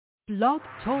Blog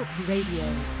Talk Radio.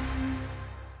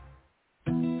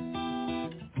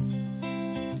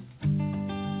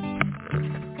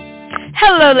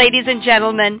 Hello, ladies and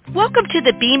gentlemen. Welcome to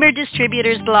the BEMER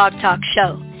Distributors Blog Talk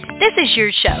Show. This is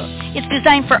your show. It's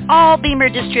designed for all BEMER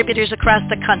distributors across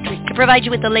the country to provide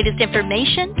you with the latest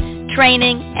information,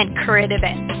 training, and current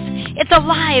events. It's a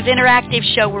live, interactive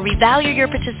show where we value your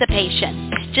participation.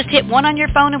 Just hit 1 on your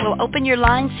phone and we'll open your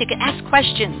lines so you can ask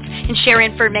questions and share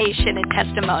information and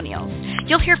testimonials.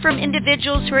 You'll hear from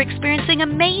individuals who are experiencing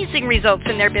amazing results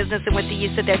in their business and with the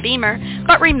use of their BEMER.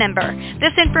 But remember,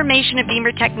 this information of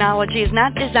BEMER technology is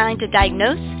not designed to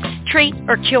diagnose, treat,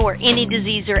 or cure any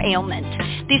disease or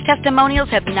ailment. These testimonials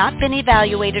have not been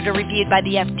evaluated or reviewed by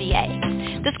the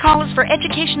FDA. This call is for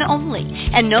education only,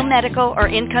 and no medical or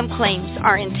income claims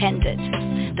are intended.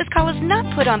 This call is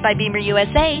not put on by BEMER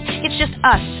USA. It's just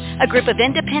us, a group of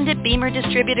independent BEMER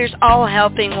distributors all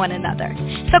helping one another.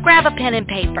 So grab a pen and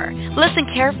paper, listen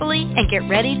carefully, and get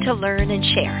ready to learn and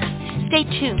share. Stay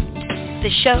tuned.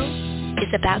 The show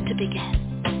is about to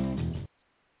begin.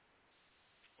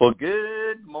 Well,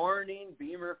 good morning,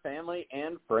 BEMER family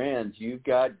and friends. You've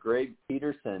got Greg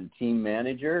Peterson, team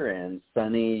manager in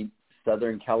sunny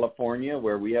Southern California,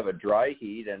 where we have a dry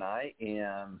heat, and I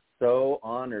am so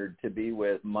honored to be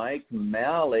with Mike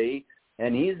Malley,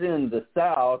 and he's in the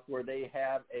South where they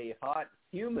have a hot,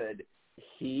 humid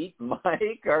heat.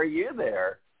 Mike, are you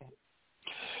there?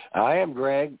 I am,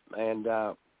 Greg, and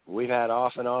we've had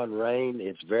off and on rain.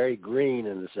 It's very green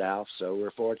in the South, so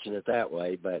we're fortunate that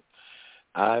way, but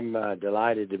I'm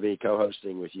delighted to be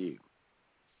co-hosting with you.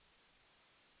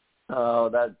 Oh,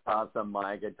 that's awesome,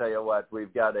 Mike. I tell you what,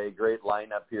 we've got a great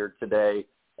lineup here today,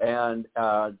 and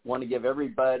want to give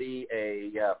everybody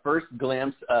a first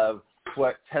glimpse of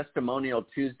what Testimonial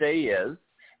Tuesday is.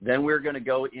 Then we're going to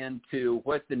go into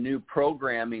what the new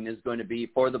programming is going to be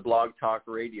for the Blog Talk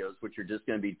radios, which are just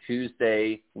going to be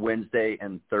Tuesday, Wednesday,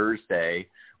 and Thursday.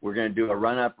 We're going to do a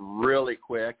run-up really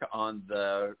quick on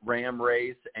the Ram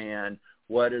race and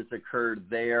what has occurred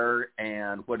there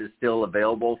and what is still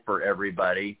available for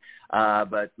everybody.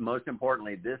 But most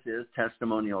importantly, this is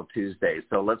Testimonial Tuesday.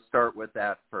 So let's start with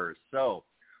that first. So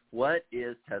what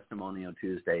is Testimonial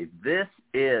Tuesday? This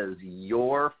is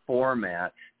your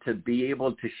format to be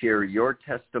able to share your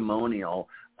testimonial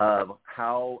of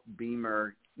how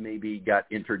BEMER maybe got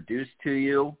introduced to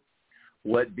you,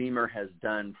 what BEMER has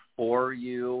done for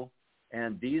you.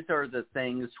 And these are the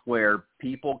things where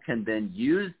people can then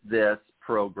use this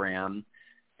program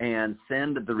and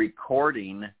send the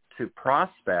recording to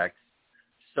prospects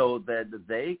so that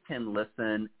they can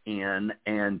listen in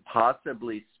and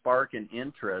possibly spark an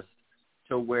interest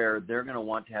to where they're going to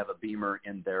want to have a BEMER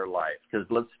in their life. Because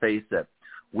let's face it,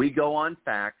 we go on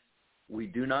facts. We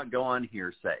do not go on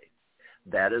hearsay.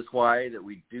 That is why that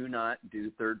we do not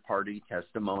do third-party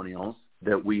testimonials,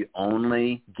 that we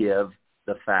only give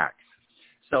the facts.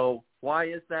 So why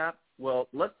is that? Well,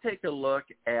 let's take a look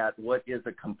at what is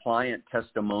a compliant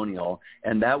testimonial,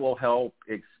 and that will help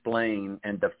explain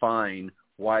and define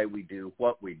why we do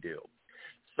what we do.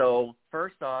 So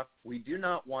first off, we do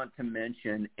not want to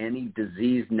mention any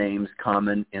disease names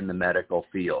common in the medical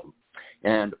field.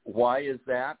 And why is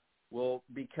that? Well,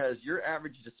 because your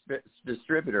average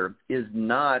distributor is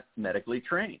not medically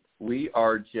trained. We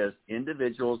are just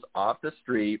individuals off the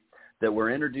street that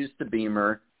were introduced to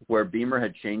BEMER, where BEMER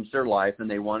had changed their life and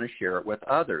they want to share it with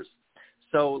others.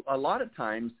 So a lot of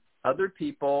times other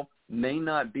people may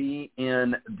not be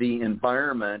in the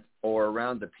environment or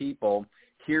around the people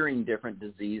hearing different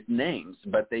disease names,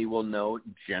 but they will know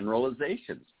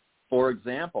generalizations. For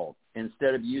example,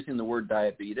 instead of using the word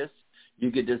diabetes,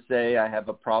 you could just say, I have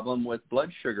a problem with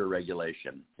blood sugar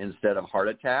regulation. Instead of heart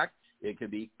attack, it could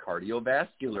be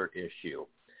cardiovascular issue.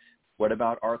 What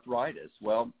about arthritis?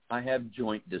 Well, I have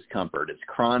joint discomfort. It's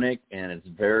chronic and it's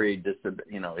very,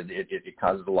 it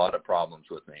causes a lot of problems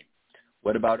with me.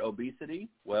 What about obesity?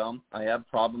 Well, I have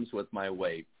problems with my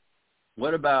weight.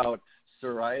 What about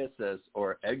psoriasis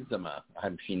or eczema? I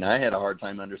had a hard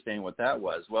time understanding what that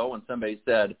was. Well, when somebody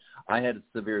said I had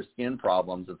severe skin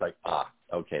problems, it's like,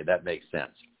 okay, that makes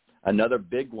sense. Another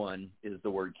big one is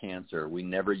the word cancer. We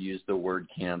never use the word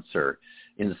cancer.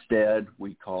 Instead,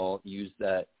 we use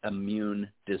that immune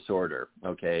disorder,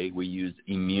 okay? We use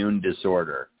immune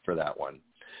disorder for that one.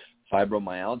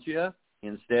 Fibromyalgia,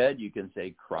 instead, you can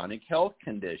say chronic health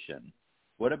condition.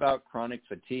 What about chronic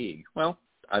fatigue? Well,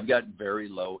 I've got very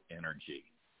low energy.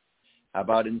 How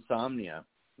about insomnia?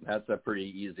 That's a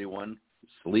pretty easy one.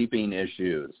 Sleeping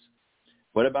issues.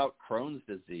 What about Crohn's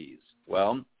disease?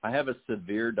 Well, I have a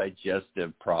severe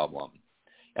digestive problem.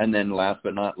 And then last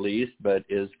but not least,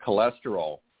 is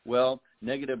cholesterol. Well,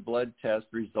 negative blood test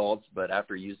results, but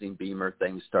after using BEMER,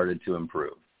 things started to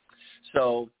improve.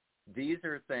 So these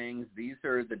are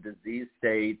the disease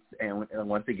states, and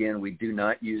once again, we do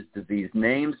not use disease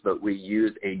names, but we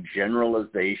use a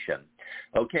generalization.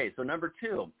 Okay, so number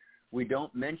 2, we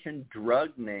don't mention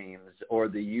drug names or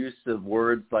the use of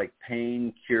words like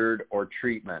pain, cured, or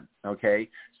treatment, okay?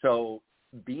 So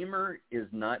BEMER is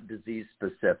not disease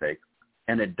specific,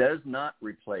 and it does not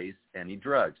replace any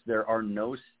drugs. There are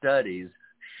no studies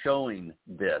showing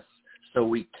this, so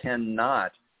we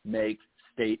cannot make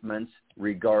statements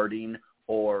regarding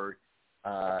or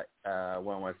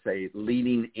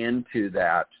leading into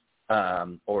that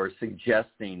or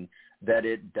suggesting that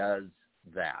it does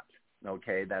that.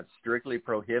 Okay, that's strictly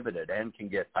prohibited and can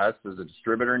get us as a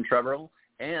distributor in trouble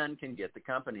and can get the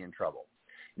company in trouble.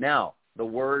 Now, the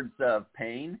words of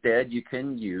pain, instead you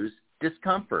can use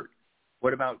discomfort.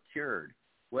 What about cured?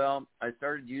 Well, I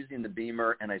started using the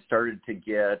BEMER and I started to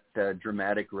get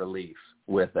dramatic relief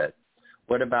with it.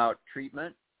 What about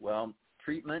treatment? Well,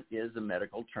 treatment is a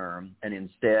medical term, and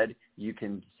instead you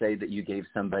can say that you gave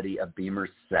somebody a BEMER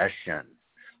session.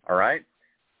 All right?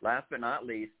 Last but not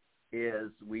least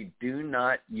is we do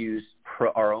not use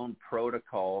our own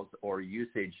protocols or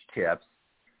usage tips.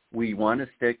 We want to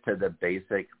stick to the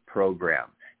basic program.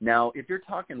 Now, if you're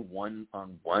talking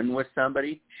one-on-one with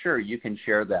somebody, sure, you can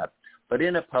share that. But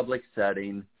in a public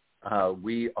setting,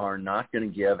 we are not going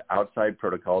to give outside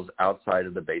protocols outside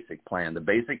of the basic plan. The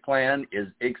basic plan is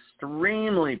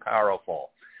extremely powerful.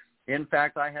 In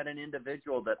fact, I had an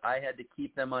individual that I had to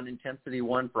keep them on intensity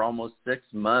 1 for almost 6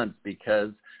 months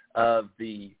because of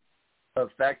the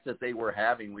effects that they were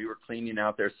having. We were cleaning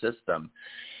out their system,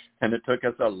 and it took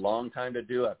us a long time to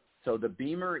do it. So the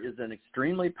BEMER is an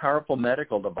extremely powerful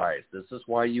medical device. This is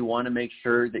why you want to make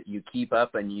sure that you keep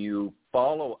up and you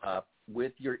follow up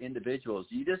with your individuals.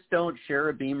 You just don't share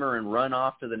a BEMER and run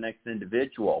off to the next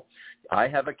individual. I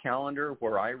have a calendar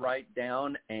where I write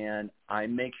down and I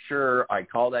make sure I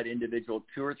call that individual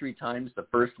 2 or 3 times the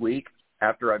first week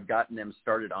after I've gotten them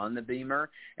started on the BEMER,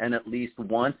 and at least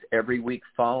once every week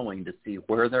following to see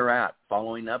where they're at,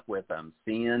 following up with them,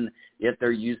 seeing if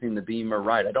they're using the BEMER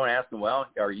right. I don't ask them, well,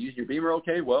 are you using your BEMER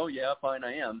okay? Well, yeah, fine,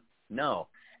 I am. No.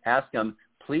 Ask them,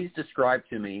 please describe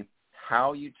to me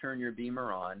how you turn your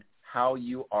BEMER on, how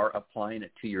you are applying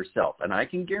it to yourself. And I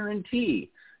can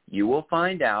guarantee you will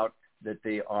find out that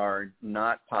they are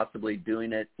not possibly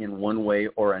doing it in one way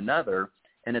or another.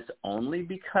 And it's only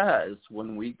because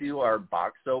when we do our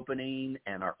box opening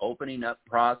and our opening up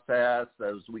process,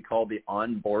 as we call the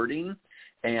onboarding,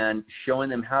 and showing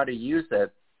them how to use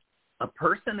it, a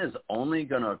person is only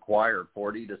going to acquire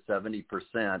 40 to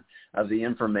 70% of the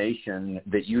information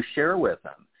that you share with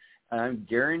them. I'm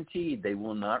guaranteed they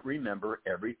will not remember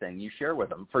everything you share with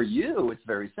them. For you, it's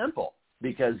very simple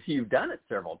because you've done it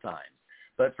several times.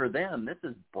 But for them, this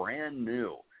is brand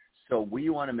new. So we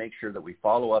want to make sure that we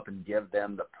follow up and give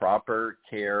them the proper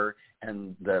care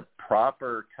and the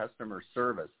proper customer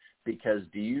service, because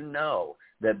do you know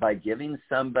that by giving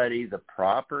somebody the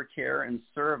proper care and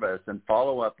service and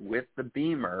follow up with the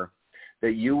BEMER,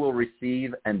 that you will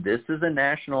receive, and this is a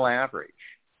national average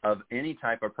of any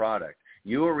type of product,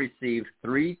 you will receive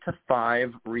 3 to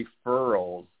 5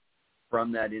 referrals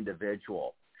from that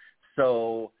individual.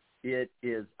 So it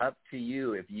is up to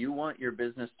you. If you want your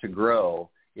business to grow,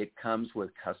 it comes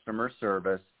with customer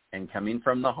service and coming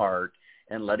from the heart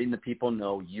and letting the people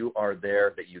know you are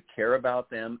there, that you care about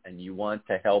them and you want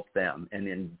to help them. And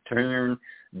in turn,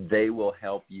 they will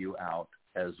help you out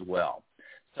as well.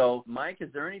 So, Mike,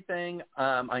 is there anything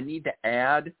I need to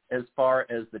add as far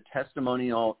as the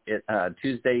testimonial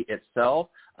Tuesday itself?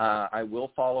 I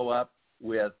will follow up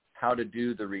with how to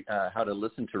do how to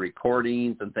listen to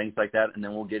recordings and things like that, and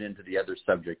then we'll get into the other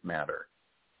subject matter.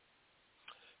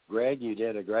 Greg, you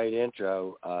did a great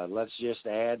intro. Let's just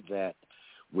add that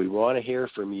we want to hear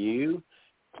from you.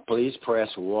 Please press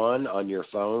 1 on your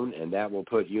phone, and that will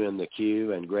put you in the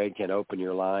queue, and Greg can open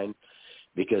your line.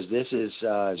 Because this is,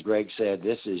 as Greg said,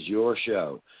 this is your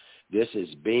show. This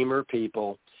is BEMER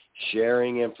people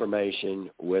sharing information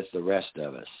with the rest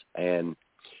of us. And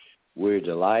we're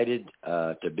delighted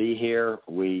to be here.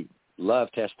 We love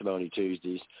Testimony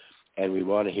Tuesdays, and we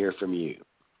want to hear from you.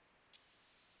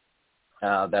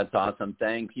 That's awesome.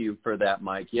 Thank you for that,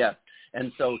 Mike. Yes.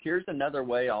 And so here's another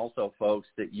way also, folks,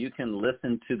 that you can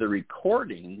listen to the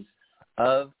recordings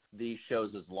of these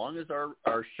shows. As long as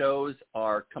our shows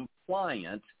are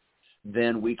compliant,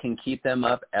 then we can keep them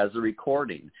up as a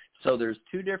recording. So there's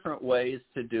 2 different ways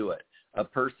to do it. A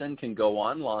person can go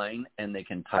online and they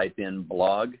can type in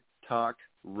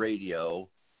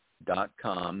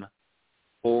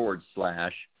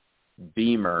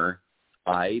blogtalkradio.com/BEMER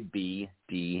IBDS.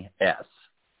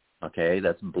 Okay,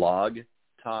 that's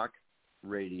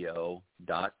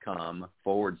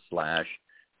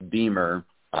blogtalkradio.com/BEMER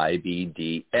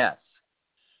IBDS.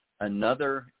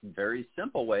 Another very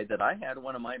simple way that I had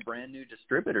one of my brand new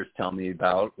distributors tell me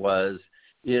about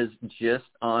is just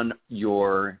on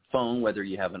your phone, whether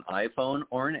you have an iPhone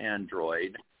or an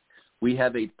Android, we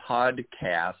have a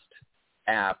podcast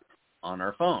app on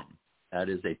our phone. That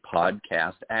is a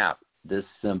podcast app. This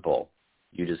simple.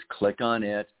 You just click on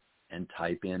it and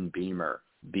type in BEMER,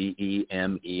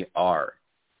 BEMER,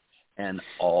 and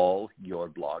all your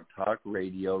Blog Talk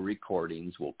Radio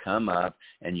recordings will come up,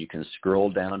 and you can scroll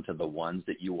down to the ones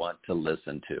that you want to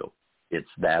listen to.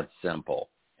 It's that simple.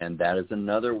 And that is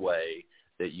another way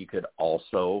that you could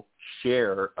also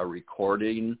share a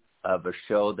recording of a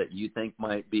show that you think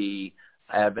might be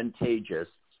advantageous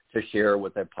to share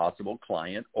with a possible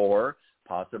client or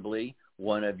possibly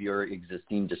one of your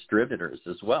existing distributors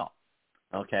as well.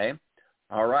 Okay?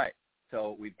 All right.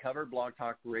 So we've covered Blog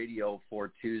Talk Radio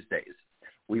for Tuesdays.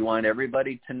 We want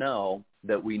everybody to know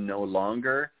that we no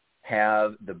longer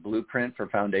have the Blueprint for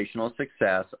Foundational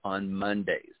Success on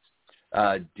Mondays.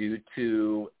 Due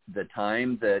to the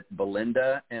time that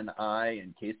Belinda and I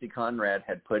and Casey Conrad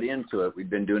had put into it, we've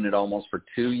been doing it almost for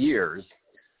 2 years.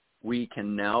 We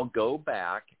can now go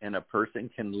back and a person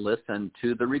can listen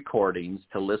to the recordings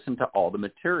to listen to all the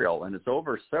material. And it's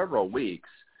over several weeks.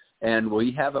 And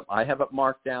I have it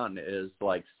marked down as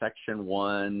like section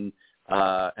 1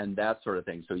 and that sort of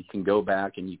thing. So you can go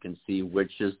back and you can see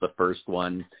which is the first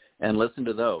one and listen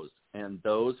to those. And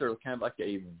those are kind of like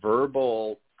a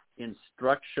verbal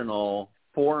instructional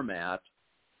format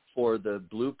for the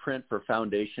Blueprint for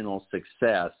Foundational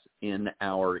Success in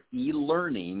our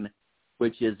e-learning,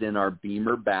 which is in our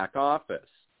BEMER back office.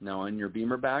 Now, in your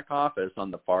BEMER back office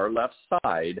on the far left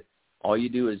side, all you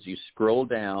do is you scroll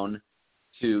down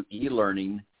to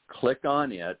e-learning, click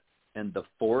on it, and the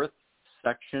fourth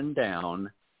section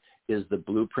down is the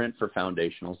Blueprint for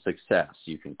Foundational Success.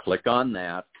 You can click on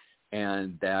that,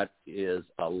 and that is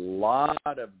a lot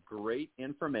of great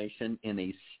information in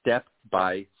a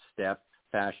step-by-step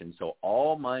fashion. So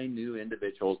all my new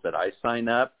individuals that I sign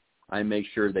up, I make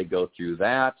sure they go through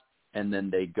that, and then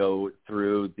they go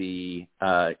through the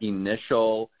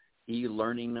initial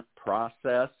e-learning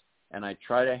process, and I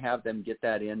try to have them get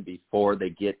that in before they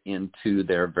get into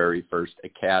their very first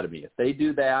academy. If they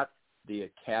do that, the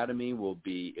academy will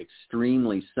be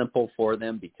extremely simple for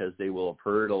them because they will have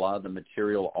heard a lot of the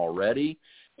material already,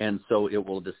 and so it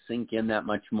will just sink in that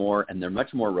much more, and they're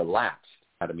much more relaxed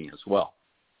academy as well.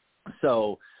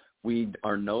 So we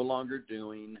are no longer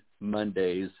doing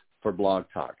Mondays for Blog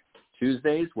Talk.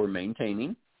 Tuesdays we're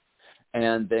maintaining,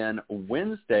 and then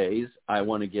Wednesdays I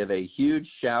want to give a huge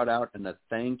shout out and a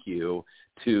thank you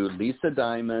to Lisa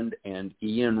Diamond and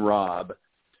Ian Robb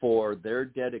for their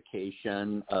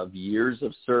dedication of years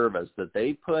of service that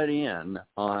they put in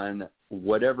on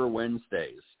whatever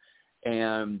Wednesdays.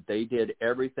 And they did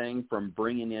everything from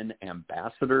bringing in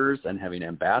ambassadors and having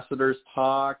ambassadors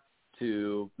talk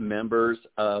to members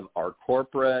of our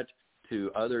corporate,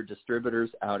 to other distributors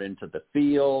out into the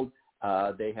field.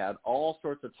 They had all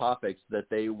sorts of topics that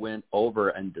they went over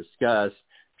and discussed,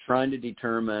 trying to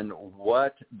determine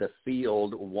what the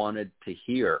field wanted to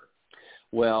hear.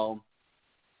 Well,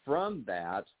 from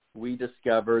that, we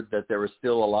discovered that there were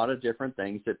still a lot of different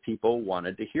things that people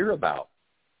wanted to hear about.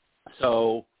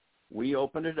 So we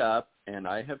opened it up, and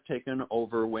I have taken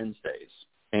over Wednesdays,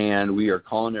 and we are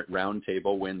calling it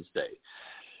Roundtable Wednesday.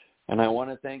 And I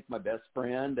want to thank my best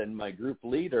friend and my group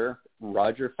leader,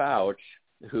 Roger Fouch,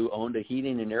 who owned a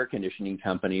heating and air conditioning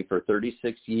company for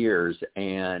 36 years,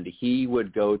 and he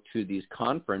would go to these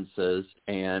conferences,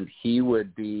 and he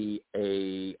would be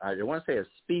I don't want to say a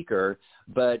speaker,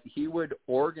 but he would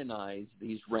organize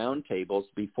these roundtables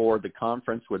before the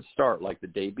conference would start, like the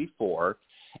day before,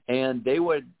 and they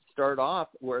would start off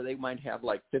where they might have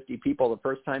like 50 people the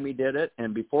first time he did it,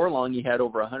 and before long he had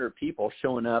over 100 people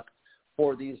showing up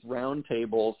for these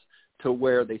roundtables to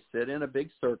where they sit in a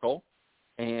big circle,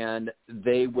 and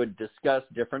they would discuss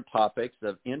different topics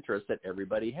of interest that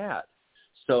everybody had.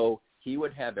 So he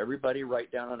would have everybody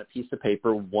write down on a piece of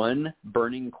paper one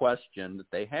burning question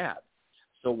that they had.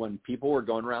 So when people were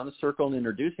going around the circle and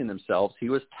introducing themselves, he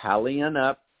was tallying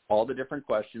up all the different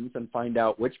questions and find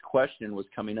out which question was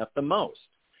coming up the most.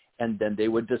 And then they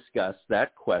would discuss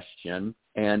that question,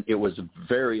 and it was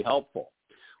very helpful.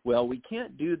 Well, we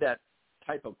can't do that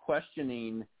type of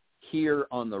questioning here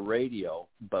on the radio,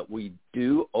 but we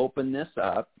do open this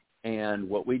up, and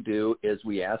what we do is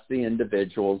we ask the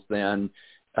individuals then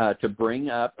to bring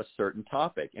up a certain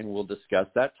topic, and we'll discuss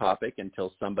that topic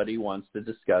until somebody wants to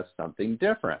discuss something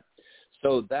different.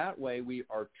 So that way we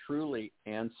are truly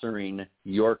answering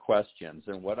your questions.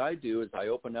 And what I do is I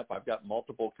open up, I've got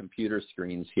multiple computer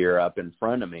screens here up in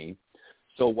front of me.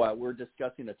 So while we're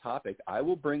discussing a topic, I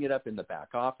will bring it up in the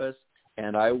back office,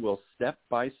 and I will step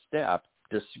by step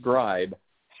describe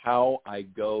how I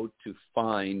go to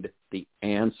find the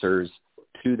answers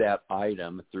to that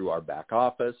item through our back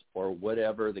office or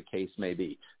whatever the case may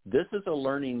be. This is a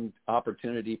learning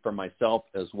opportunity for myself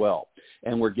as well,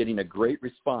 and we're getting a great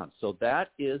response. So that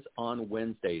is on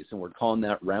Wednesdays, and we're calling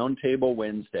that Roundtable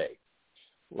Wednesday.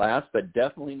 Last but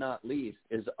definitely not least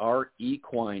is our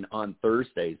equine on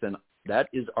Thursdays, and that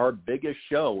is our biggest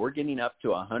show. We're getting up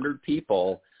to 100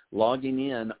 people logging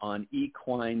in on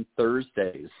Equine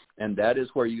Thursdays, and that is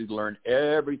where you learn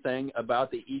everything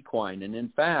about the equine. And in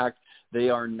fact, they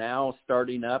are now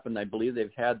starting up, and I believe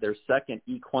they've had their second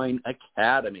Equine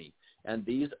Academy, and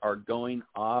these are going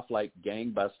off like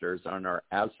gangbusters and are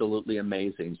absolutely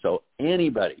amazing. So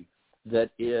anybody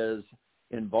that is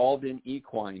involved in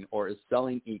equine or is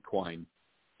selling equine,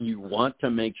 you want to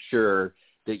make sure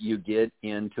that you get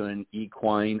into an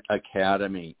Equine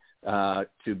Academy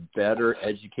to better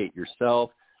educate yourself,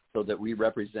 so that we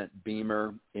represent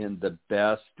BEMER in the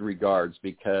best regards,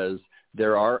 because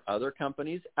there are other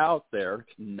companies out there,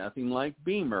 nothing like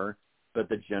BEMER, but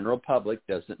the general public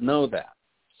doesn't know that.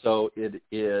 So it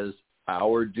is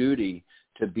our duty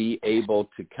to be able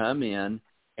to come in,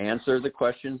 answer the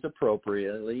questions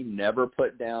appropriately, never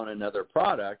put down another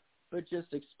product, but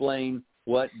just explain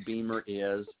what BEMER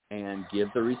is and give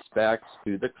the respect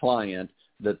to the client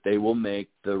that they will make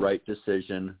the right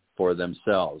decision for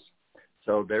themselves.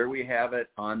 So there we have it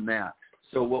on that.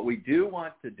 So what we do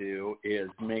want to do is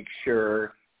make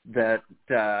sure that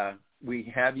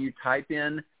we have you type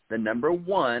in the number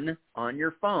 1 on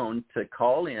your phone to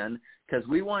call in, because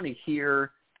we want to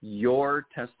hear your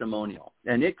testimonial.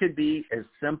 And it could be as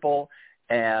simple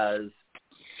as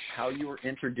how you were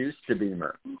introduced to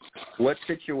BEMER. What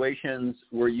situations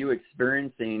were you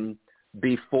experiencing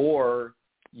before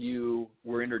you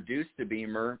were introduced to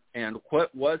BEMER, and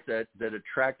what was it that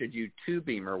attracted you to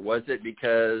BEMER? Was it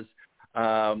because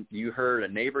you heard a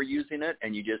neighbor using it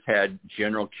and you just had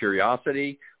general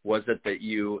curiosity? Was it that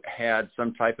you had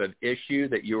some type of issue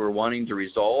that you were wanting to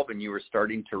resolve and you were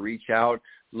starting to reach out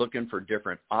looking for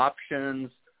different options?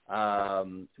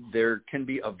 There can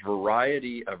be a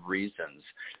variety of reasons.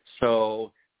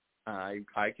 So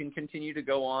I can continue to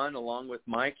go on along with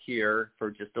Mike here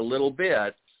for just a little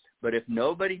bit, but if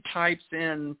nobody types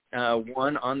in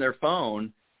 1 on their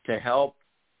phone to help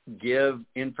give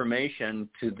information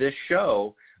to this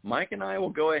show, Mike and I will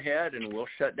go ahead and we'll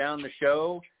shut down the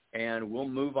show and we'll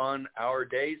move on our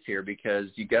days here, because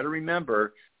you got to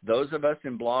remember, those of us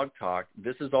in Blog Talk,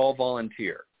 this is all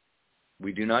volunteer.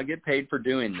 We do not get paid for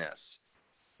doing this.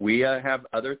 We have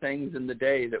other things in the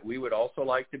day that we would also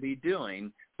like to be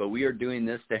doing, but we are doing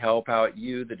this to help out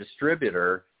you, the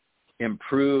distributor,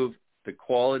 improve the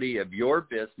quality of your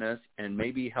business and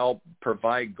maybe help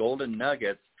provide golden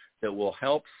nuggets that will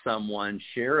help someone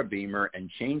share a BEMER and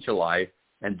change a life.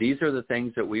 And these are the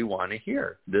things that we want to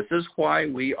hear. This is why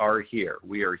we are here.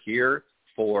 We are here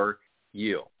for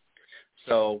you.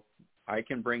 So I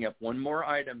can bring up one more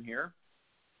item here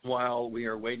while we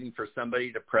are waiting for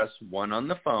somebody to press 1 on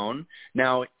the phone.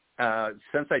 Now,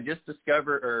 since I just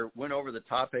discovered or went over the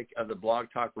topic of the Blog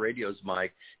Talk Radios,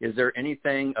 Mike, is there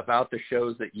anything about the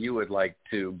shows that you would like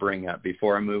to bring up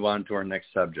before I move on to our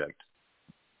next subject?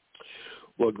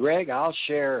 Well, Greg, I'll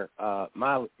share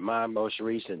my most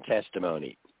recent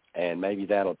testimony, and maybe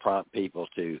that'll prompt people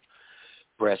to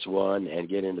press 1 and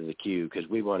get into the queue, because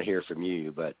we want to hear from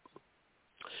you. But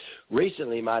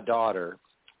recently my daughter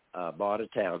bought a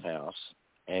townhouse,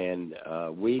 and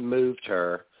we moved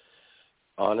her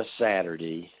on a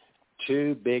Saturday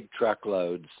 2 big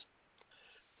truckloads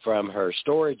from her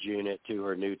storage unit to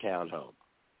her new townhome.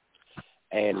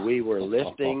 And we were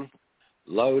lifting,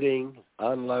 loading,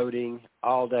 unloading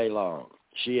all day long.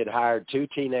 She had hired 2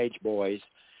 teenage boys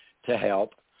to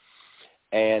help.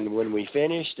 And when we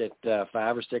finished at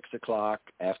 5 or 6 o'clock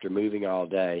after moving all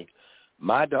day,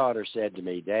 my daughter said to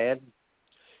me, "Dad,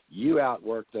 you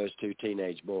outworked those 2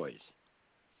 teenage boys."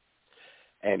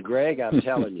 And Greg, I'm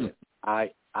telling you,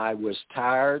 I was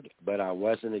tired, but I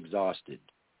wasn't exhausted.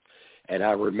 And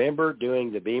I remember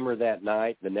doing the BEMER that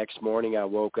night. The next morning I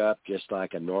woke up just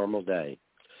like a normal day.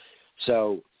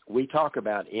 So we talk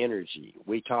about energy.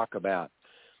 We talk about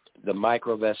the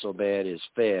microvessel bed is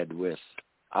fed with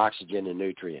oxygen and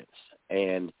nutrients.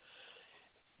 And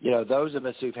those of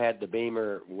us who've had the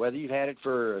BEMER, whether you've had it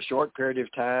for a short period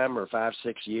of time or 5-6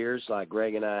 years like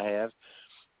Greg and I have,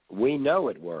 we know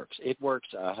it works. It works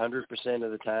 100%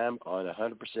 of the time on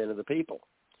 100% of the people.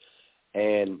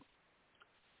 And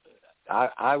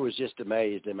I was just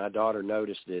amazed, and my daughter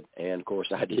noticed it, and, of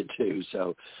course, I did too.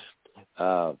 So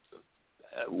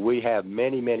we have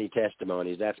many, many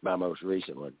testimonies. That's my most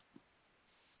recent one.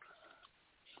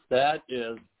 That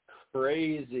is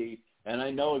crazy. And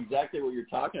I know exactly what you're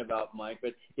talking about, Mike,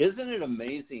 but isn't it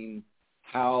amazing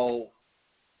how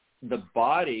the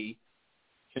body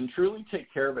can truly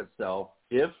take care of itself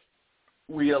if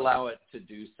we allow it to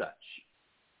do such?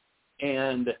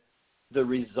 And the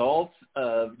results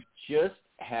of just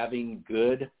having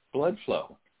good blood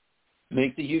flow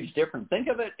makes a huge difference. Think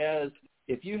of it as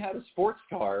if you had a sports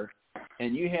car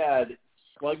and you had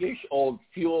sluggish old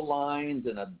fuel lines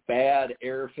and a bad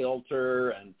air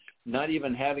filter and not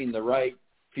even having the right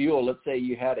fuel. Let's say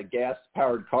you had a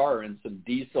gas-powered car and some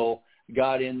diesel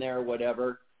got in there,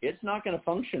 whatever. It's not going to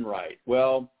function right.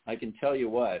 Well, I can tell you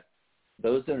what,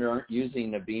 those that aren't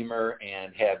using the BEMER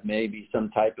and have maybe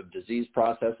some type of disease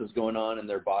processes going on in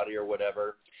their body or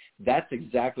whatever, that's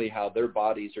exactly how their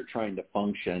bodies are trying to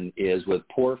function, is with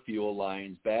poor fuel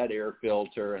lines, bad air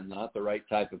filter, and not the right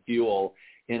type of fuel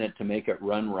in it to make it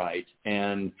run right.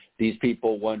 And these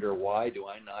people wonder, why do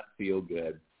I not feel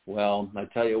good? Well, I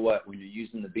tell you what, when you're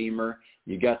using the BEMER,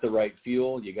 you got the right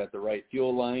fuel, you got the right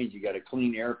fuel lines, you got a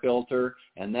clean air filter,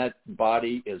 and that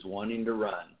body is wanting to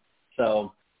run.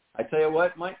 So I tell you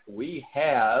what, Mike, we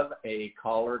have a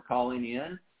caller calling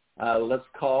in. Let's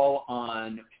call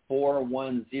on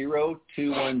 410-212,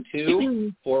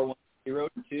 410-2.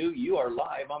 You are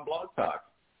live on Blog Talk.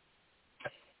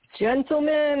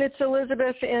 Gentlemen, it's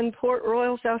Elizabeth in Port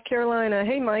Royal, South Carolina.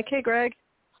 Hey, Mike. Hey, Greg.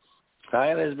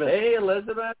 Hi, Elizabeth. Hey,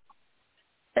 Elizabeth.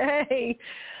 Hey.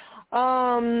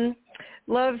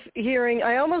 Love hearing.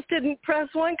 I almost didn't press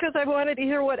one because I wanted to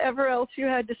hear whatever else you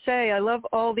had to say. I love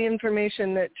all the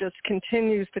information that just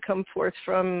continues to come forth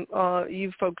from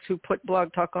you folks who put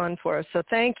Blog Talk on for us. So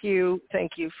thank you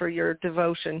for your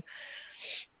devotion.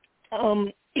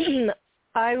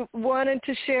 I wanted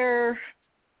to share,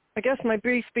 I guess my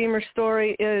brief BEMER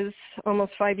story is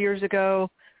almost 5 years ago.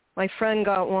 My friend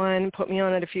got one, put me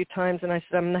on it a few times, and I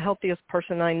said, I'm the healthiest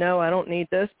person I know. I don't need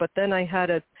this. But then I had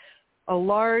a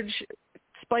large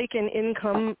spike in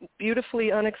income,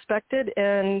 beautifully unexpected,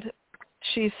 and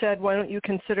she said, why don't you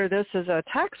consider this as a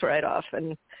tax write-off?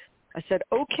 And I said,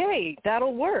 okay,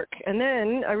 that'll work. And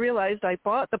then I realized I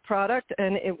bought the product,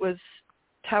 and it was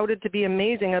touted to be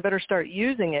amazing. I better start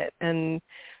using it. And,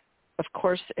 of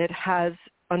course, it has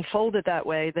unfolded that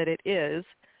way that it is.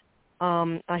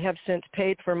 I have since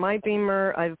paid for my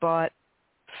BEMER. I've bought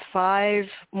 5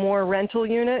 more rental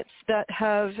units that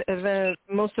have,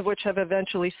 most of which have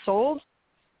eventually sold.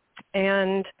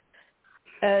 And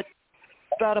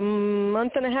about a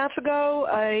month and a half ago,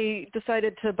 I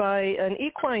decided to buy an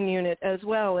equine unit as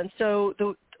well. And so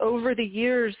over the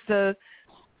years, the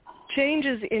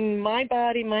changes in my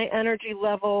body, my energy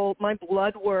level, my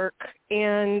blood work,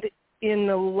 and in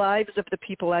the lives of the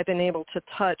people I've been able to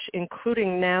touch,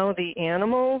 including now the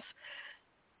animals,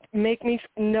 make me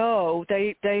know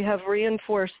they have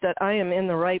reinforced that I am in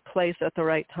the right place at the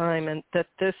right time, and that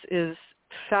this is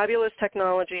fabulous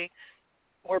technology.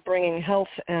 We're bringing health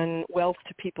and wealth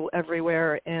to people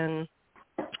everywhere, and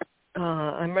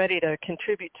I'm ready to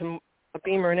contribute to a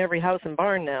BEMER in every house and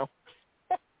barn now.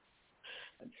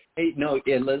 Hey, no,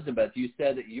 Elizabeth, you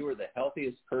said that you were the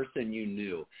healthiest person you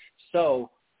knew. So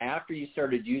after you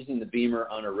started using the BEMER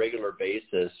on a regular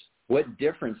basis, what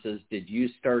differences did you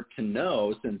start to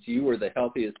know since you were the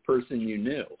healthiest person you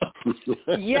knew?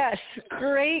 Yes,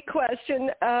 great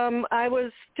question. I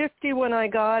was 50 when I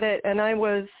got it, and I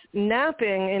was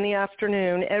napping in the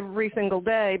afternoon every single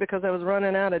day because I was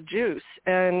running out of juice,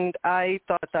 and I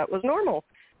thought that was normal.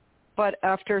 But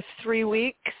after 3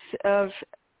 weeks of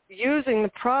using the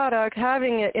product,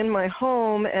 having it in my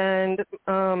home, and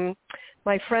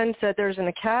my friend said, there's an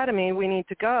academy, we need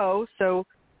to go. So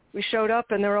we showed up,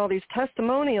 and there were all these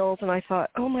testimonials, and I thought,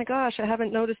 oh, my gosh, I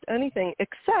haven't noticed anything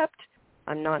except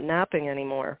I'm not napping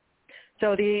anymore.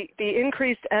 So the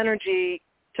increased energy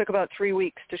took about 3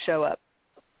 weeks to show up,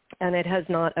 and it has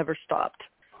not ever stopped.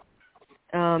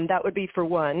 That would be for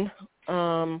one.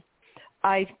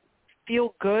 I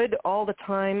feel good all the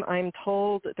time. I'm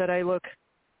told that I look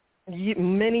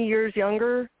many years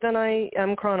younger than I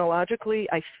am chronologically.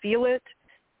 I feel it.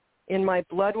 In my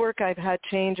blood work, I've had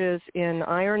changes in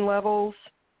iron levels,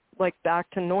 like back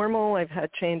to normal. I've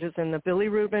had changes in the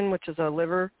bilirubin, which is a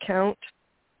liver count,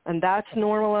 and that's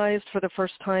normalized for the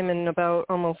first time in about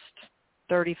almost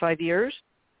 35 years.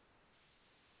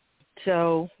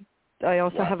 So I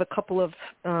also have a couple of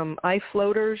eye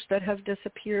floaters that have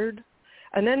disappeared.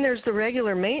 And then there's the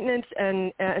regular maintenance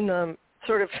and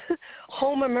sort of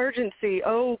home emergency.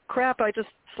 Oh, crap, I just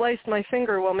sliced my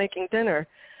finger while making dinner.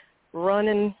 Run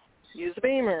and use the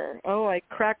BEMER. Oh, I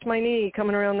cracked my knee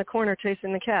coming around the corner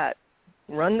chasing the cat.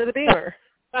 Run to the BEMER.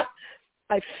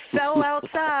 I fell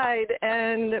outside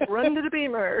and run to the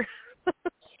BEMER.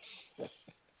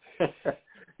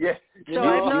 Yeah. So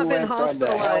I've not been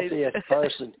hospitalized.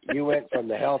 You went from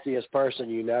the healthiest person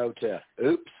you know to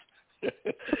oops.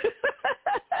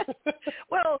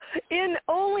 Well,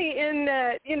 only in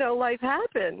that, life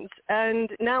happens. And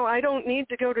now I don't need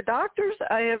to go to doctors.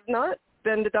 I have not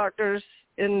been to doctors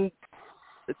in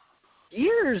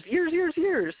years.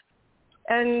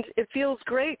 And it feels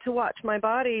great to watch my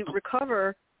body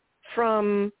recover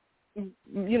from,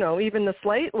 even the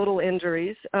slight little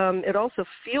injuries. It also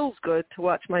feels good to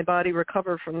watch my body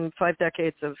recover from 5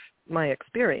 decades of my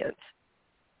experience.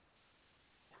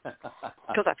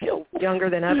 Because I feel younger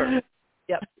than ever.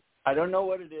 Yep. I don't know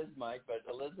what it is, Mike, but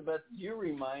Elizabeth, you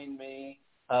remind me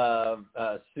of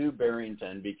Sue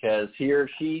Barrington, because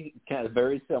she kind of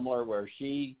very similar, where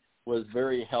she was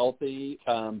very healthy,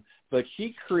 but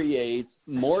she creates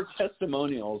more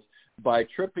testimonials by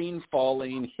tripping,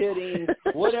 falling, hitting,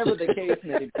 whatever the case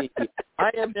may be.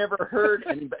 I have never heard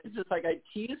anybody. It's just like I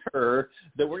tease her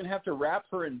that we're going to have to wrap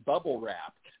her in bubble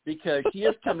wrap, because she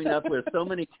is coming up with so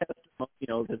many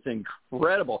testimonials. It's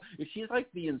incredible. She's like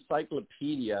the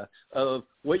encyclopedia of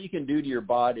what you can do to your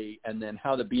body and then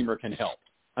how the BEMER can help.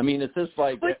 I mean, it's just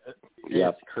like,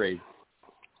 it's crazy.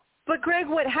 But, Greg,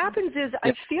 what happens is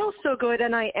I feel so good,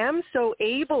 and I am so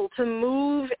able to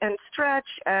move and stretch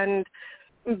and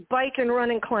bike and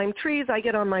run and climb trees. I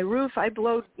get on my roof. I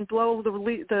blow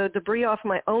the debris off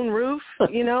my own roof.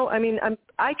 I mean,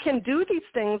 I can do these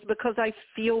things because I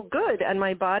feel good, and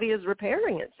my body is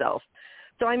repairing itself.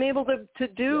 So I'm able to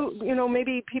do,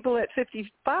 maybe people at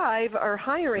 55 are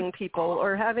hiring people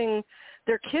or having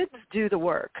their kids do the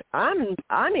work. I'm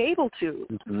able to.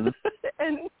 Mm-hmm.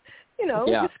 And,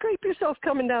 you scrape yourself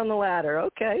coming down the ladder.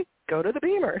 Okay, go to the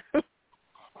BEMER.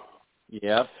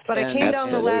 Yep. But I came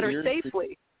down the ladder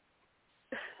safely.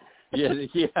 Yeah.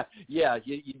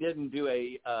 You didn't do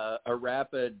a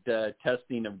rapid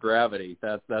testing of gravity.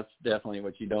 That's definitely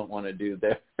what you don't want to do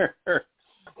there.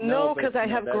 No, because I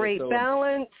have great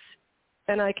balance,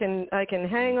 and I can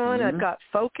hang on. Mm-hmm. I've got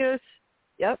focus.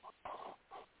 Yep.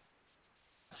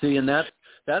 See, and that's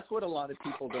what a lot of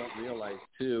people don't realize,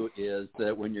 too, is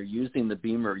that when you're using the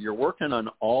BEMER, you're working on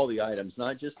all the items,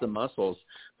 not just the muscles,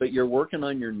 but you're working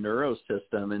on your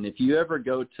neurosystem. And if you ever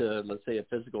go to, let's say, a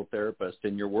physical therapist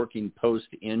and you're working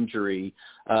post-injury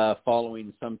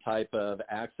following some type of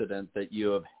accident that you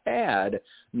have had,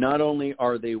 not only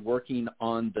are they working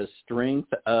on the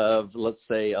strength of, let's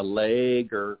say, a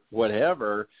leg or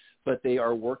whatever, but they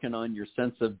are working on your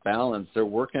sense of balance. They're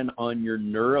working on your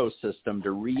neurosystem to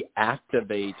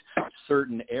reactivate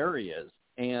certain areas.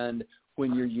 And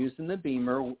when you're using the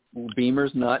BEMER,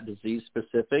 BEMER's not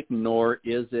disease-specific, nor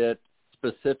is it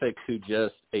specific to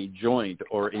just a joint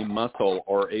or a muscle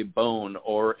or a bone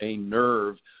or a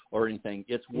nerve or anything.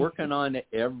 It's working on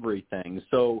everything.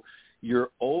 So your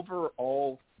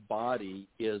overall body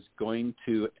is going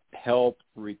to help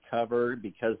recover,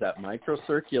 because that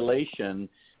microcirculation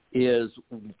is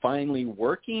finally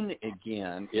working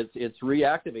again. It's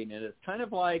reactivating it. It's kind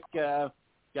of like, gosh,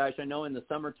 I know in the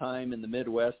summertime in the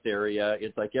Midwest area,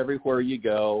 it's like everywhere you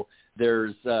go,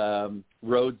 there's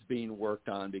roads being worked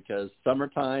on, because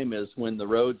summertime is when the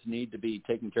roads need to be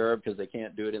taken care of because they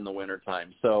can't do it in the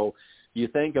wintertime. So you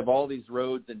think of all these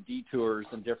roads and detours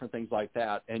and different things like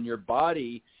that, and your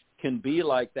body can be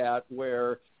like that,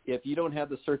 where if you don't have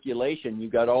the circulation,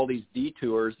 you've got all these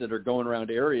detours that are going around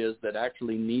areas that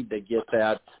actually need to get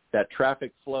that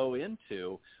traffic flow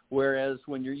into. Whereas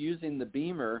when you're using the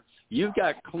BEMER, you've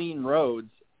got clean roads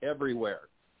everywhere.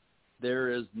 There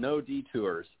is no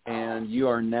detours, and you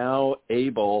are now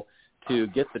able to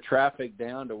get the traffic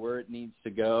down to where it needs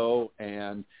to go,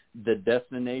 and the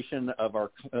destination of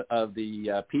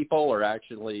the people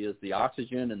is the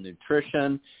oxygen and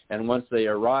nutrition. And once they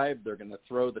arrive, they're going to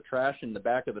throw the trash in the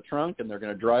back of the trunk, and they're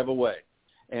going to drive away.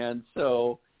 And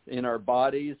so in our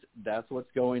bodies, that's what's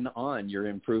going on. You're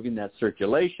improving that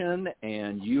circulation,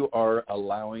 and you are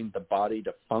allowing the body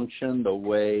to function the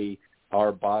way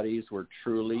our bodies were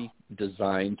truly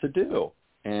designed to do.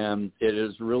 And it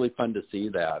is really fun to see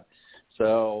that.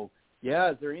 So,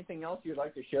 yeah, is there anything else you'd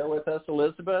like to share with us,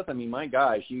 Elizabeth? I mean, my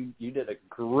gosh, you did a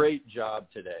great job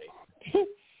today.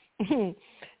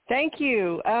 Thank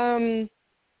you.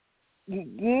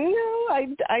 No,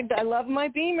 I love my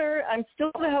BEMER. I'm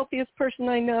still the healthiest person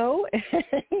I know,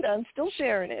 and I'm still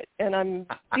sharing it. And I'm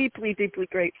deeply, deeply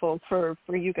grateful for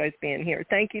you guys being here.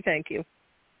 Thank you.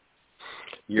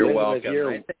 You're Elizabeth,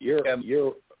 welcome.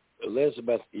 You're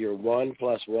Elizabeth, your 1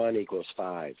 + 1 =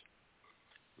 5.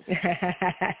 Because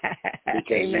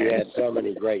Amen. you had so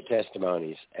many great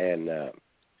testimonies, and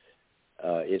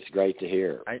it's great to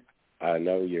hear. I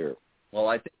know you're. Well,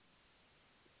 I think.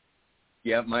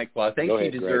 Yeah, Mike. Well, I think Go she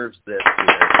ahead, deserves Greg. this.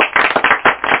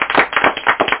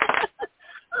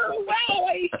 Oh, wow!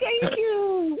 Thank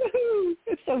you.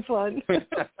 It's so fun.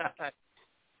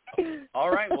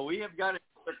 All right. Well, we have got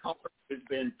another caller who's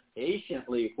been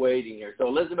patiently waiting here. So,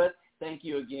 Elizabeth, thank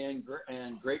you again,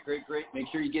 and great. Make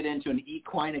sure you get into an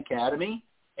equine academy,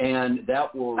 and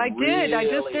that will. I did. I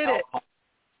just did it.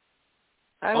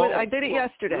 I did it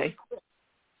yesterday.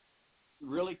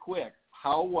 Really quick.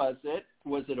 How was it?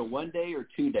 Was it a 1 day or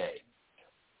 2 day?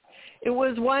 It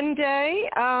was 1 day,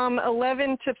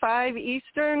 11 to 5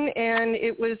 Eastern, and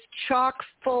it was chock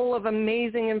full of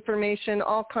amazing information,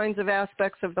 all kinds of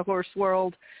aspects of the horse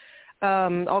world,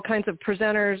 all kinds of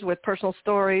presenters with personal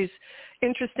stories.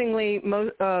 Interestingly,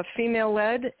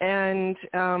 female-led and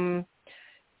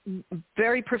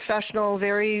very professional,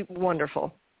 very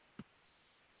wonderful.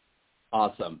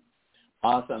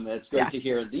 Awesome. It's great to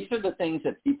hear. These are the things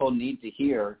that people need to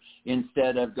hear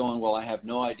instead of going, well, I have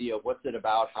no idea what's it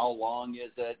about, how long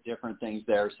is it, different things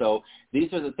there. So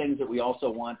these are the things that we also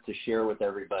want to share with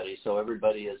everybody so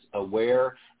everybody is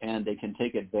aware and they can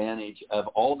take advantage of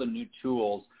all the new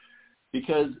tools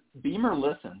because BEMER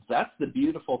listens. That's the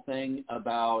beautiful thing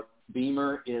about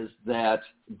BEMER is that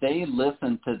they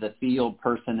listen to the field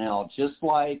personnel, just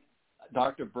like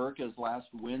Dr. Burka's last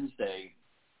Wednesday.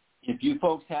 If you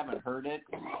folks haven't heard it,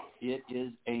 it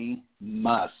is a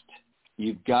must.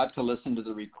 You've got to listen to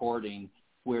the recording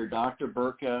where Dr.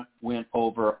 Burka went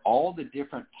over all the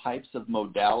different types of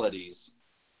modalities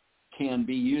can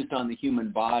be used on the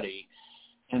human body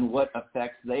and what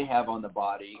effects they have on the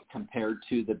body compared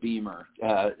to the BEMER,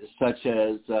 such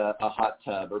as a hot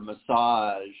tub or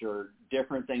massage or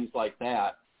different things like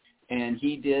that. And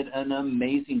he did an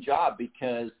amazing job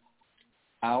because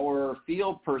our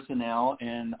field personnel,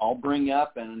 and I'll bring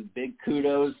up, and big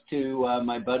kudos to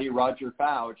my buddy Roger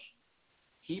Fouch,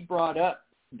 he brought up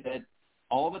that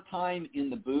all the time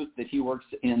in the booth that he works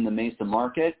in the Mesa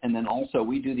Market, and then also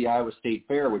we do the Iowa State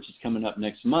Fair, which is coming up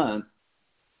next month,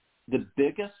 the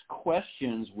biggest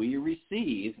questions we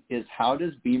receive is how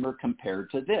does BEMER compare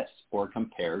to this or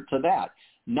compare to that?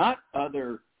 Not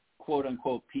other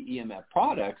quote-unquote PEMF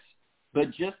products, but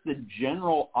just the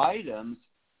general items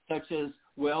such as,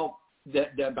 well,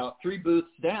 that about 3 booths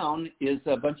down is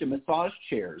a bunch of massage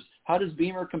chairs. How does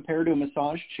BEMER compare to a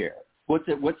massage chair? What's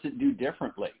it do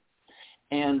differently?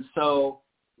 And so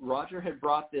Roger had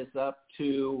brought this up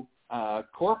to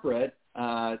corporate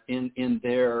in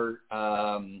their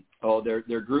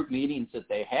group meetings that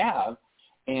they have,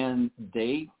 and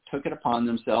they took it upon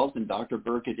themselves, and Dr.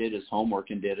 Burka did his homework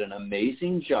and did an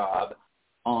amazing job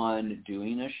on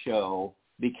doing a show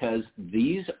because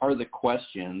these are the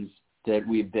questions that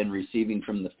we've been receiving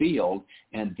from the field,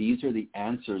 and these are the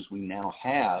answers we now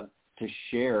have to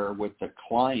share with the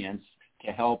clients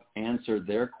to help answer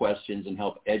their questions and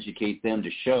help educate them to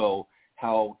show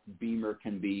how BEMER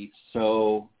can be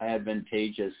so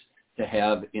advantageous to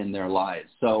have in their lives.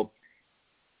 So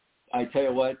I tell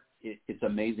you what, it's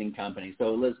amazing company.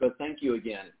 So Elizabeth, thank you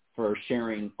again for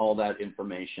sharing all that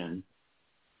information.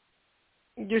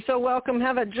 You're so welcome.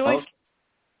 Have a joy. Okay.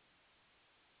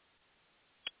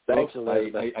 Thanks,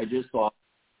 Elizabeth. I just thought.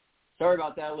 Sorry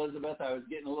about that, Elizabeth. I was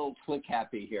getting a little click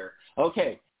happy here.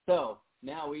 Okay, so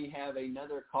now we have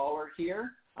another caller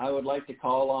here. I would like to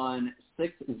call on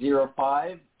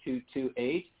 605-228.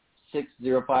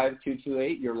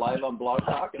 605-228. You're live on Blog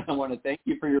Talk, and I want to thank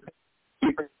you for your.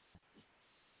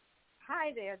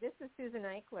 Hi there. This is Susan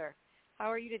Eichler.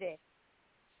 How are you today?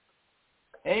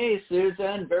 Hey,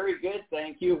 Susan. Very good,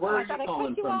 thank you. Where are you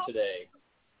calling from today?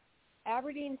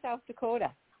 Aberdeen, South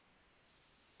Dakota.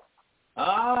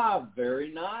 Ah,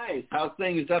 very nice. How's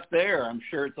things up there? I'm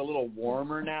sure it's a little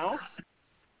warmer now.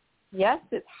 Yes,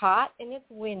 it's hot and it's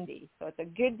windy, so it's a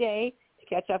good day to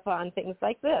catch up on things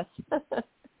like this.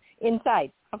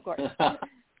 Inside, of course.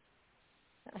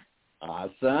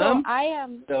 Awesome.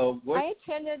 So I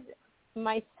attended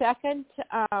my second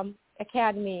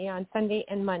academy on Sunday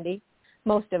and Monday.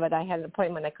 Most of it I had an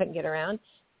appointment I couldn't get around,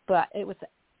 but it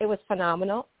was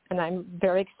phenomenal, and I'm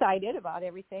very excited about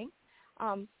everything.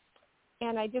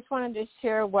 And I just wanted to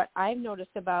share what I've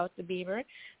noticed about the BEMER.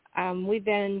 We've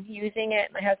been using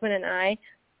it, my husband and I,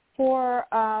 for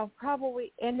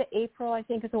probably end of April, I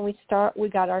think is when we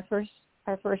got our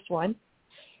first one.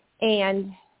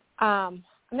 And I'm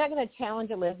not going to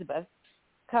challenge Elizabeth,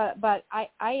 but I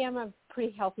am a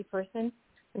pretty healthy person.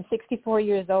 I'm 64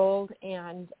 years old,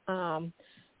 and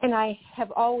I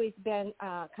have always been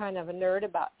kind of a nerd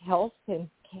about health and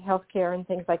healthcare and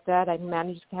things like that. I've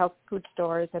managed health food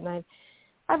stores, and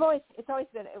it's always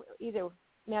been either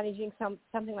managing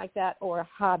something like that or a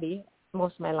hobby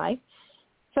most of my life.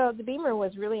 So the BEMER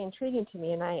was really intriguing to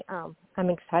me, and I'm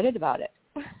excited about it.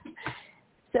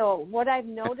 So what I've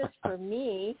noticed for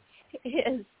me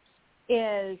is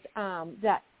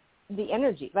that the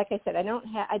energy. Like I said, I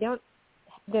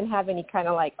didn't have any kind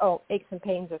of like aches and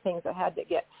pains or things that had to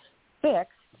get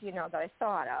fixed, that I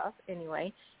thought of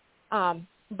anyway.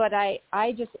 But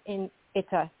I just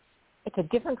it's a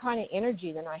different kind of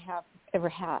energy than I have ever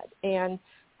had. And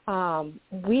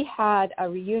we had a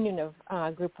reunion of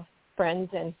a group of friends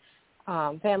and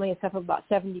family and stuff of about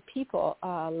 70 people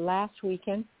last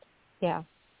weekend. Yeah,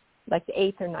 like the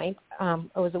 8th or 9th.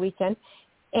 It was a weekend.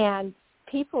 And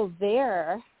people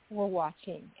there were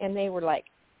watching, and they were like,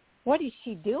 what is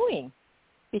she doing?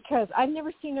 Because I've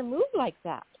never seen her move like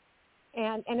that.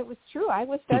 And it was true. I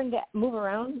was starting to move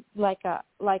around like a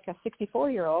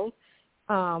 64-year-old,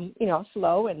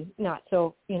 slow and not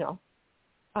so,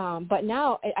 but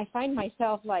now I find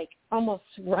myself like almost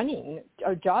running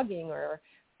or jogging or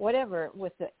whatever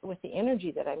with the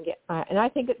energy that I'm getting. And I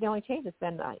think that the only change has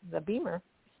been the BEMER.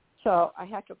 So I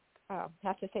have to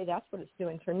say that's what it's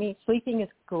doing for me. Sleeping is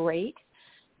great.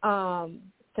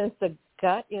 Since the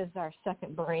gut is our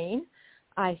second brain,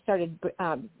 I started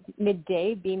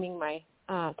midday beaming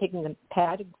taking the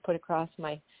pad and put across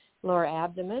my lower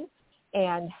abdomen,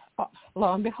 and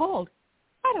lo and behold,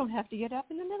 I don't have to get up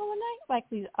in the middle of the night like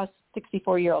us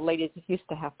 64-year-old ladies used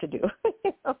to have to do.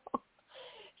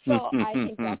 So I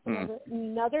think that's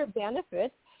another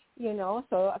benefit, So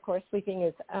of course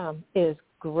sleeping is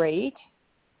great.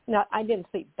 Now, I didn't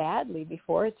sleep badly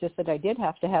before. It's just that I did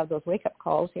have to have those wake-up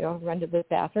calls, run to the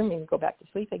bathroom and go back to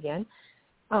sleep again.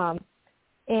 What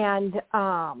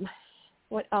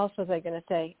else was I going to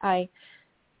say?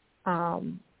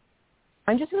 I'm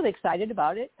just really excited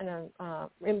about it, and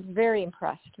I'm very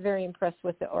impressed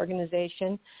with the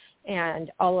organization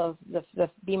and all of the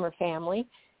BEMER family,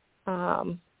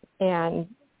 and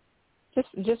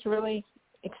just really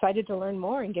excited to learn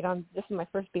more and get on. This is my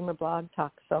first BEMER blog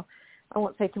talk, so I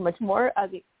won't say too much more. I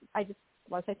just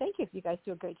want to say thank you. You guys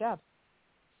do a great job.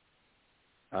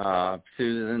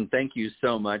 Susan, thank you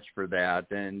so much for that.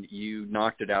 And you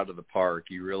knocked it out of the park.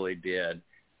 You really did.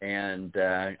 And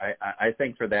I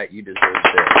think for that you deserve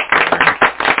it.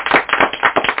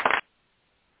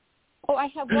 Oh, I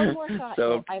have one more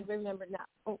thought. I remember now.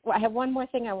 I have one more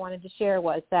thing I wanted to share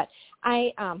was that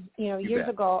years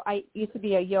ago I used to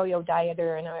be a yo-yo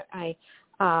dieter, and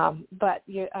but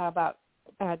about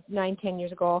 9-10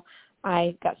 years ago,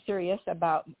 I got serious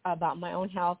about my own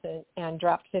health and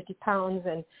dropped 50 pounds.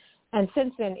 And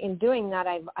since then, in doing that,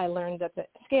 I learned that the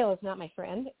scale is not my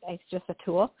friend. It's just a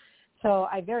tool. So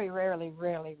I very rarely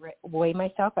weigh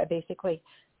myself. I basically,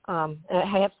 I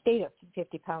have stayed at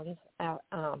 50 pounds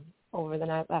over the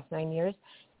last 9 years,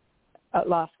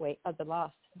 lost weight, the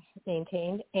loss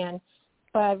maintained.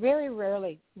 But I very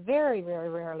rarely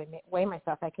weigh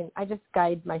myself. I just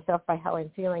guide myself by how I'm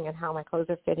feeling and how my clothes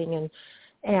are fitting.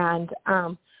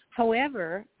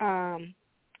 However,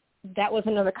 that was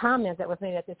another comment that was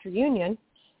made at this reunion,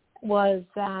 was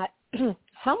that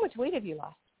how much weight have you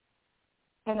lost?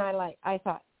 And I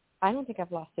thought, I don't think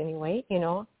I've lost any weight.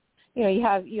 You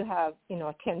have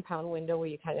a 10-pound window where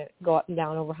you kind of go up and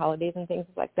down over holidays and things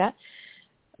like that.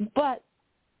 But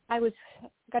I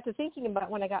got to thinking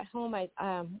about when I got home.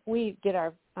 We did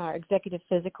our executive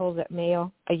physicals at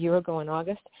Mayo a year ago in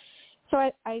August. So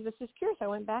I was just curious. I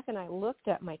went back and I looked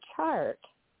at my chart,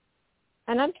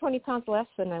 and I'm 20 pounds less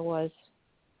than I was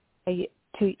a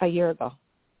year ago.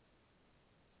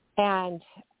 And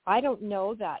I don't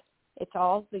know that it's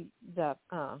all the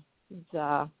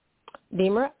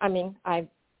BEMER. I mean,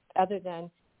 other than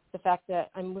the fact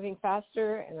that I'm moving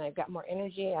faster and I've got more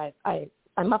energy,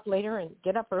 I'm up later and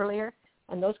get up earlier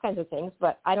and those kinds of things.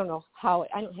 But I don't know how.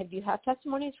 Do you have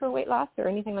testimonies for weight loss or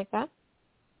anything like that?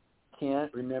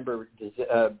 Can't remember.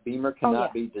 BEMER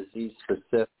cannot be disease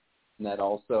specific, and that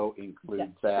also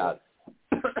includes that.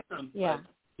 Yeah.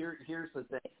 Here's the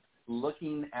thing: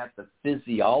 looking at the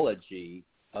physiology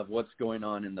of what's going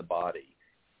on in the body.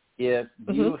 If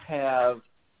you have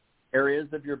areas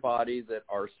of your body that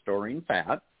are storing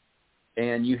fat,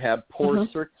 and you have poor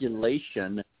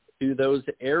circulation to those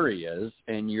areas,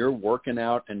 and you're working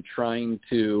out and trying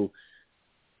to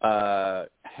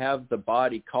have the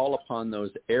body call upon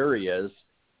those areas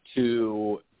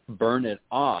to burn it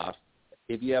off.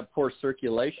 If you have poor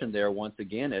circulation there, once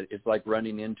again, it's like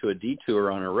running into a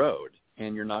detour on a road,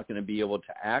 and you're not going to be able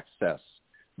to access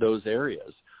those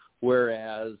areas.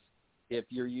 Whereas if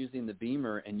you're using the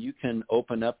BEMER and you can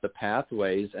open up the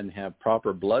pathways and have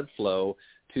proper blood flow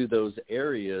to those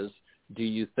areas, do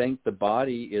you think the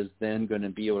body is then going to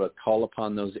be able to call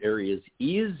upon those areas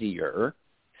easier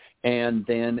and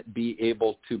then be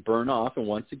able to burn off? And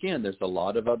once again, there's a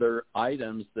lot of other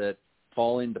items that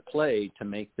fall into play to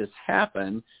make this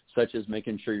happen, such as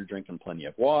making sure you're drinking plenty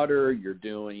of water, you're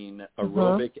doing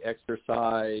aerobic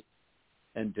exercise,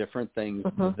 and different things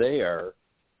there.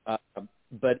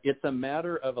 But it's a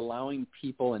matter of allowing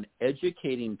people and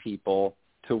educating people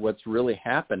to what's really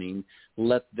happening.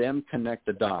 Let them connect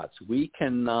the dots. We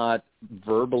cannot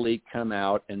verbally come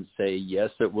out and say,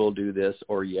 yes, it will do this,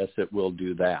 or yes, it will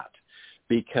do that,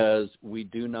 because we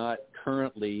do not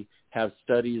currently have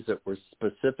studies that were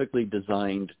specifically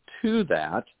designed to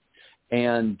that.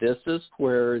 And this is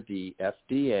where the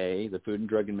FDA, the Food and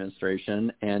Drug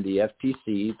Administration, and the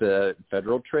FTC, the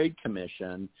Federal Trade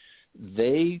Commission,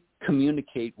 they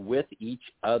communicate with each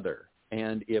other.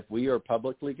 And if we are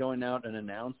publicly going out and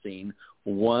announcing,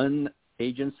 one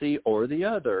agency or the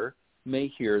other may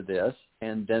hear this,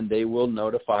 and then they will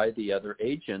notify the other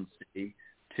agency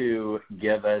to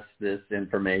give us this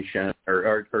information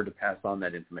or to pass on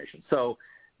that information. So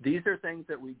these are things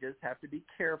that we just have to be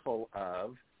careful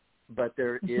of, but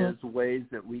there is ways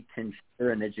that we can share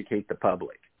and educate the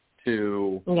public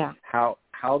to how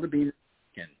the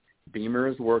BEMER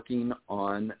is working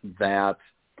on that,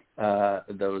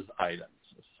 those items.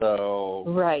 So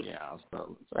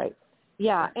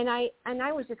and I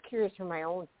was just curious for my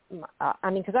own.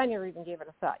 Because I never even gave it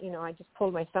a thought. I just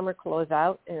pulled my summer clothes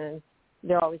out, and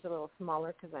they're always a little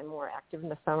smaller because I'm more active in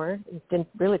the summer. And didn't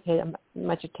really pay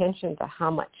much attention to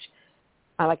how much.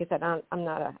 Like I said, I'm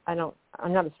not a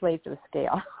slave to the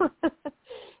scale.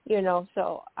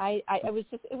 So it was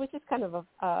just kind of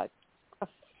a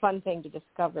fun thing to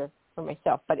discover for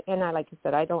myself. But like I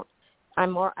said,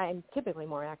 I'm typically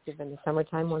more active in the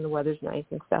summertime when the weather's nice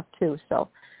and stuff too. So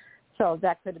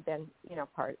that could have been,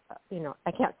 part.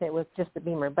 I can't say it was just the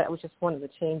BEMER, but it was just one of the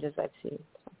changes I've seen,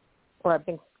 or I've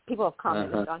been people have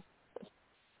commented on.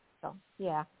 So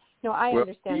I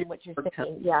understand what you're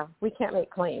saying. Yeah, we can't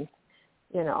make claims,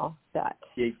 that.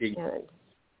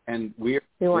 And we're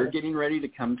getting ready to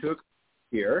come to a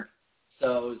here.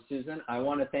 So, Susan, I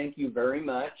want to thank you very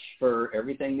much for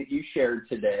everything that you shared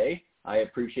today. I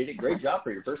appreciate it. Great job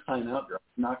for your first time out, girl.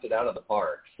 You knocked it out of the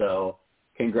park. So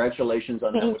congratulations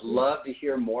on that. Would love to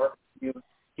hear more from you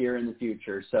here in the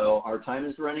future. So our time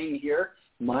is running here.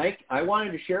 Mike, I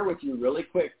wanted to share with you really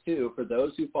quick, too, for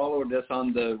those who followed us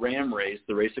on the RAM race,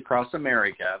 the Race Across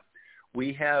America,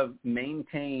 we have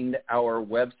maintained our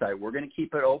website. We're going to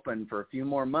keep it open for a few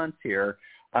more months here,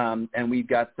 and we've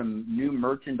got some new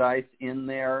merchandise in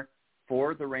there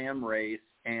for the RAM race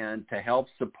and to help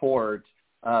support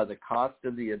the cost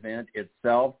of the event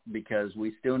itself, because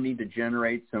we still need to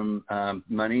generate some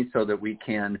money so that we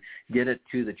can get it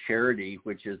to the charity,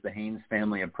 which is the Haynes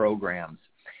Family of Programs.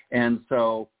 And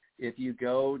so if you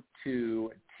go to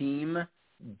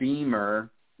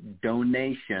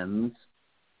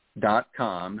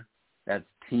teambemerdonations.com, that's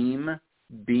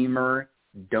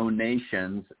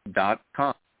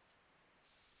teambemerdonations.com,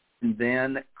 and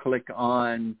then click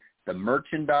on the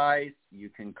merchandise. You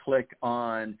can click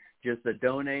on just the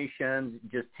donations.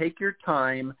 Just take your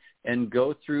time and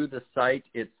go through the site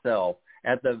itself.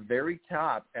 At the very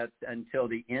top, until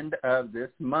the end of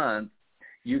this month,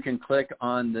 you can click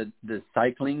on the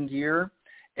cycling gear,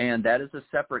 and that is a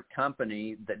separate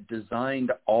company that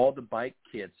designed all the bike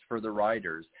kits for the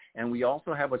riders. And we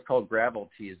also have what's called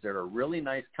gravel tees that are really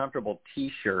nice, comfortable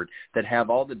T-shirt that have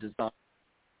all the design.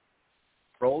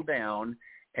 Roll down,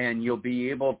 and you'll be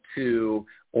able to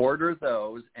order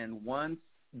those, and once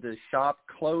the shop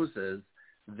closes,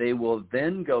 they will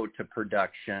then go to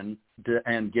production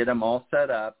and get them all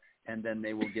set up, and then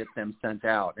they will get them sent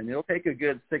out. And it'll take a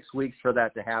good 6 weeks for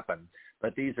that to happen,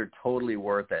 but these are totally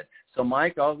worth it. So,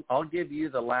 Mike, I'll give you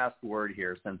the last word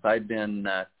here since I've been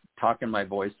talking my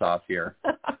voice off here.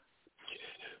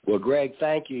 Well, Greg,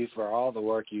 thank you for all the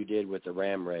work you did with the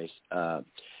RAM race.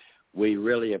 We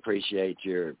really appreciate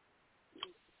your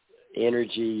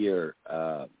energy, your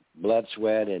blood,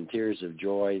 sweat, and tears of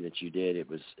joy that you did.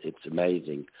 It's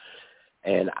amazing.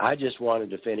 And I just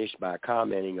wanted to finish by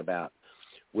commenting about,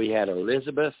 we had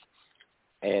Elizabeth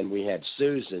and we had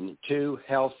Susan, two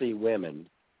healthy women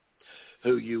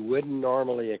who you wouldn't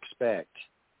normally expect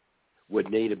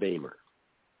would need a BEMER.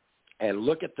 and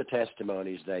look at the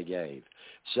testimonies they gave.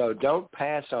 So don't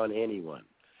pass on anyone.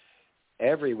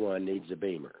 Everyone needs a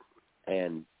BEMER,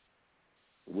 and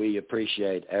we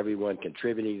appreciate everyone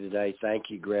contributing today. Thank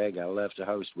you, Greg. I love to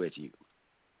host with you.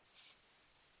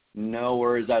 No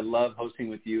worries. I love hosting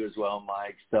with you as well,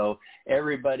 Mike. So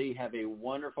everybody have a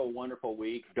wonderful, wonderful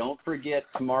week. Don't forget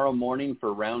tomorrow morning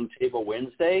for Roundtable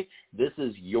Wednesday. This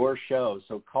is your show.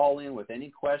 So call in with any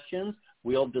questions.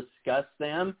 We'll discuss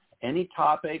them. Any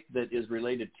topic that is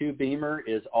related to BEMER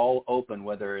is all open,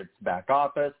 whether it's back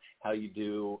office, how you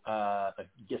do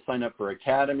sign up for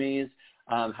academies,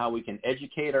 how we can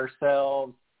educate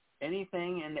ourselves,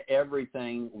 anything and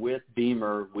everything with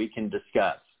BEMER we can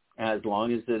discuss, as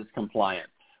long as it is compliant.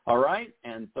 All right,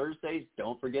 and Thursdays,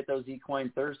 don't forget those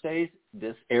Equine Thursdays.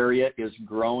 This area is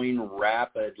growing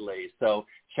rapidly. So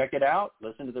check it out,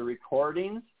 listen to the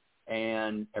recordings,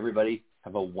 and everybody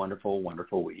have a wonderful,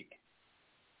 wonderful week.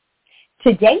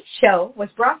 Today's show was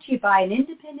brought to you by an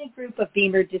independent group of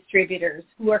BEMER distributors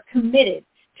who are committed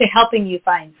to helping you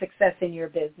find success in your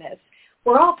business.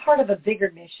 We're all part of a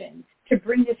bigger mission to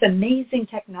bring this amazing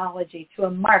technology to a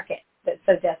market that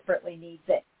so desperately needs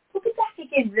it. We'll be back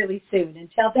again really soon.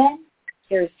 Until then,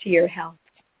 here's to your health.